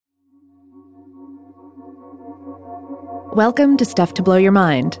Welcome to Stuff to Blow Your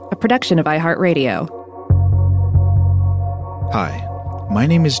Mind, a production of iHeartRadio. Hi, my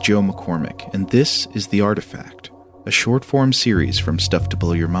name is Joe McCormick, and this is The Artifact, a short-form series from Stuff to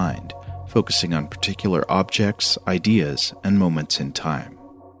Blow Your Mind, focusing on particular objects, ideas, and moments in time.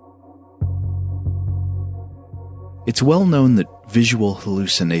 It's well known that visual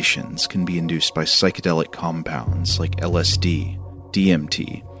hallucinations can be induced by psychedelic compounds like LSD,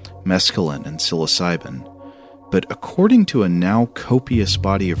 DMT, mescaline, and psilocybin. But according to a now copious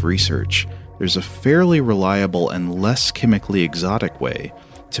body of research, there's a fairly reliable and less chemically exotic way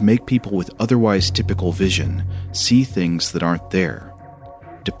to make people with otherwise typical vision see things that aren't there.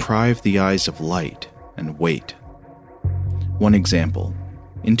 Deprive the eyes of light and wait. One example.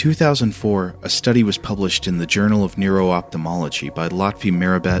 In 2004, a study was published in the Journal of Neuro-Ophthalmology by Lotfi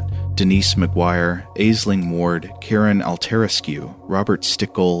Meribet, Denise McGuire, Aisling Ward, Karen Alterescu, Robert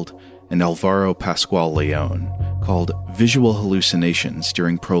Stickgold, and Alvaro Pascual Leon, called Visual Hallucinations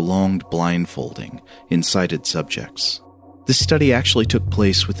During Prolonged Blindfolding in Sighted Subjects. This study actually took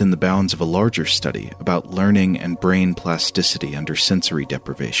place within the bounds of a larger study about learning and brain plasticity under sensory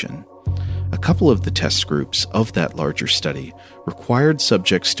deprivation. A couple of the test groups of that larger study required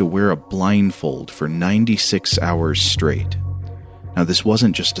subjects to wear a blindfold for 96 hours straight. Now, this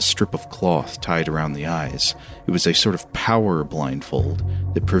wasn't just a strip of cloth tied around the eyes. It was a sort of power blindfold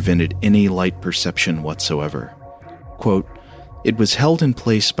that prevented any light perception whatsoever. Quote, "It was held in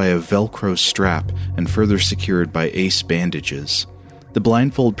place by a Velcro strap and further secured by ace bandages. The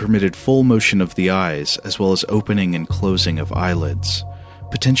blindfold permitted full motion of the eyes as well as opening and closing of eyelids.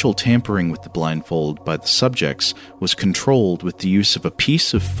 Potential tampering with the blindfold by the subjects was controlled with the use of a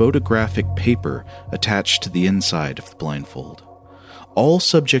piece of photographic paper attached to the inside of the blindfold. All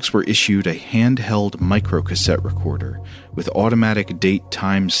subjects were issued a handheld microcassette recorder with automatic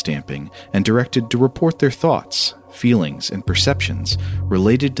date-time stamping and directed to report their thoughts, feelings, and perceptions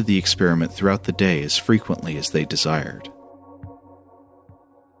related to the experiment throughout the day as frequently as they desired."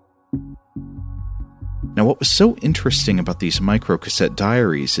 Now, what was so interesting about these microcassette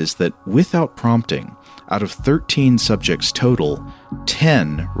diaries is that, without prompting, out of 13 subjects total,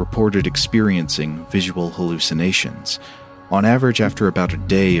 10 reported experiencing visual hallucinations, on average after about a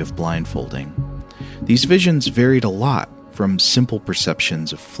day of blindfolding. These visions varied a lot, from simple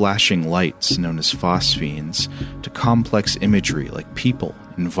perceptions of flashing lights known as phosphenes to complex imagery like people,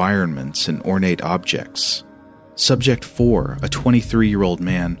 environments, and ornate objects. Subject 4, a 23-year-old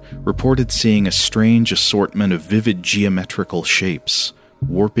man, reported seeing a strange assortment of vivid geometrical shapes,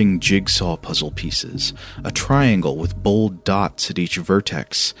 warping jigsaw puzzle pieces, a triangle with bold dots at each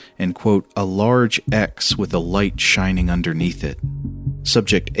vertex, and, quote, "a large X with a light shining underneath it."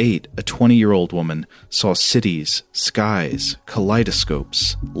 Subject 8, a 20-year-old woman, saw cities, skies,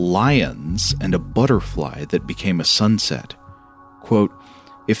 kaleidoscopes, lions, and a butterfly that became a sunset. Quote,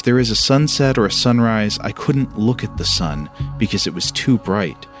 "If there is a sunset or a sunrise, I couldn't look at the sun because it was too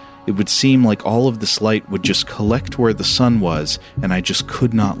bright. It would seem like all of this light would just collect where the sun was, and I just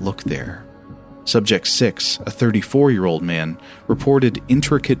could not look there." Subject 6, a 34-year-old man, reported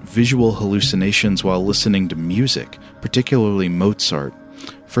intricate visual hallucinations while listening to music, particularly Mozart.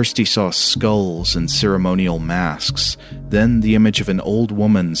 First he saw skulls and ceremonial masks, then the image of an old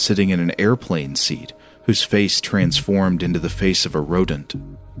woman sitting in an airplane seat, whose face transformed into the face of a rodent.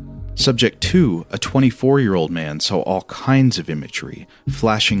 Subject 2, a 24-year-old man, saw all kinds of imagery,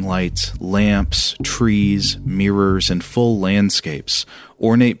 flashing lights, lamps, trees, mirrors, and full landscapes,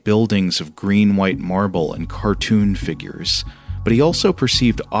 ornate buildings of green-white marble and cartoon figures. But he also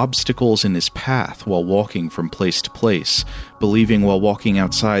perceived obstacles in his path while walking from place to place, believing while walking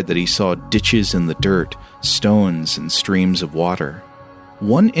outside that he saw ditches in the dirt, stones, and streams of water.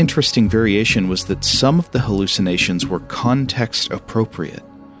 One interesting variation was that some of the hallucinations were context-appropriate.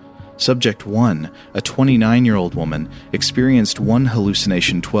 Subject 1, a 29-year-old woman, experienced one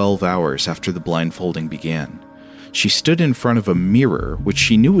hallucination 12 hours after the blindfolding began. She stood in front of a mirror, which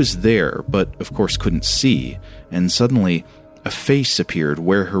she knew was there, but of course couldn't see, and suddenly a face appeared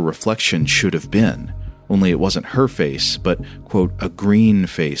where her reflection should have been, only it wasn't her face, but, quote, "a green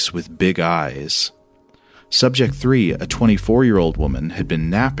face with big eyes." Subject 3, a 24-year-old woman, had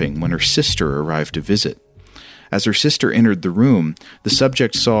been napping when her sister arrived to visit. As her sister entered the room, the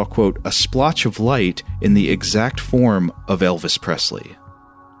subject saw, quote, "a splotch of light in the exact form of Elvis Presley."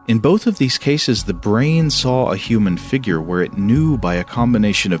 In both of these cases, the brain saw a human figure where it knew by a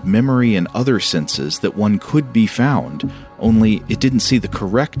combination of memory and other senses that one could be found, only it didn't see the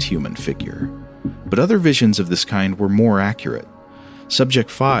correct human figure. But other visions of this kind were more accurate. Subject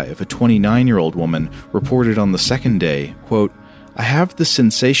 5, a 29-year-old woman, reported on the second day, quote, I have the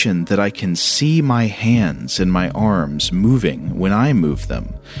sensation that I can see my hands and my arms moving when I move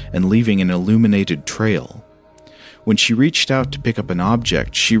them and leaving an illuminated trail. When she reached out to pick up an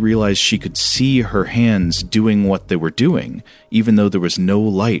object, she realized she could see her hands doing what they were doing, even though there was no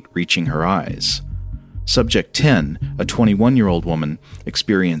light reaching her eyes. Subject 10, a 21-year-old woman,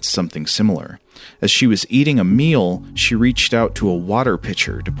 experienced something similar. As she was eating a meal, she reached out to a water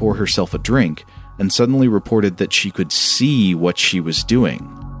pitcher to pour herself a drink, and suddenly reported that she could see what she was doing.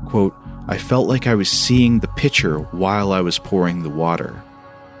 Quote, "I felt like I was seeing the pitcher while I was pouring the water."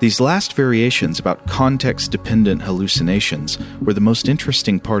 These last variations about context-dependent hallucinations were the most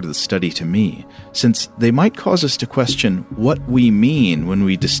interesting part of the study to me, since they might cause us to question what we mean when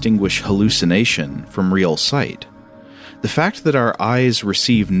we distinguish hallucination from real sight. The fact that our eyes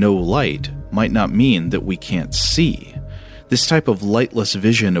receive no light might not mean that we can't see. This type of lightless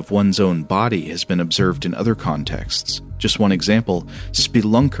vision of one's own body has been observed in other contexts. Just one example,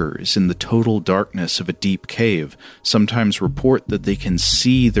 spelunkers in the total darkness of a deep cave sometimes report that they can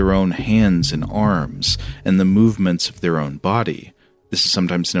see their own hands and arms and the movements of their own body. This is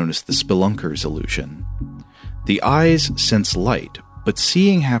sometimes known as the spelunker's illusion. The eyes sense light, but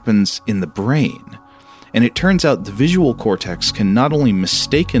seeing happens in the brain. And it turns out the visual cortex can not only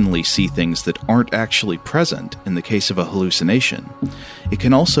mistakenly see things that aren't actually present in the case of a hallucination, it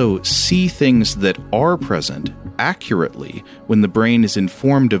can also see things that are present accurately when the brain is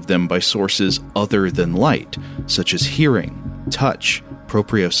informed of them by sources other than light, such as hearing, touch,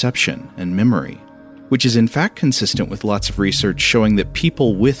 proprioception, and memory. Which is in fact consistent with lots of research showing that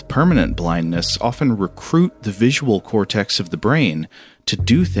people with permanent blindness often recruit the visual cortex of the brain to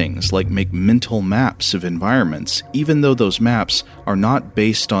do things like make mental maps of environments, even though those maps are not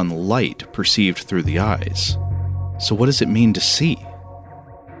based on light perceived through the eyes. So what does it mean to see?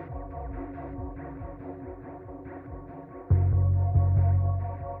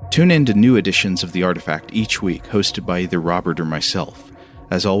 Tune in to new editions of The Artifact each week, hosted by either Robert or myself.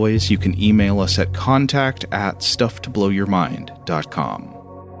 As always, you can email us at contact@stufftoblowyourmind.com.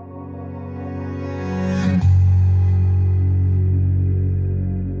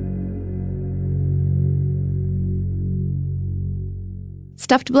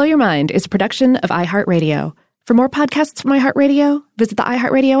 Stuff to Blow Your Mind is a production of iHeartRadio. For more podcasts from iHeartRadio, visit the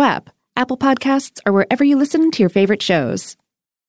iHeartRadio app, Apple Podcasts, or wherever you listen to your favorite shows.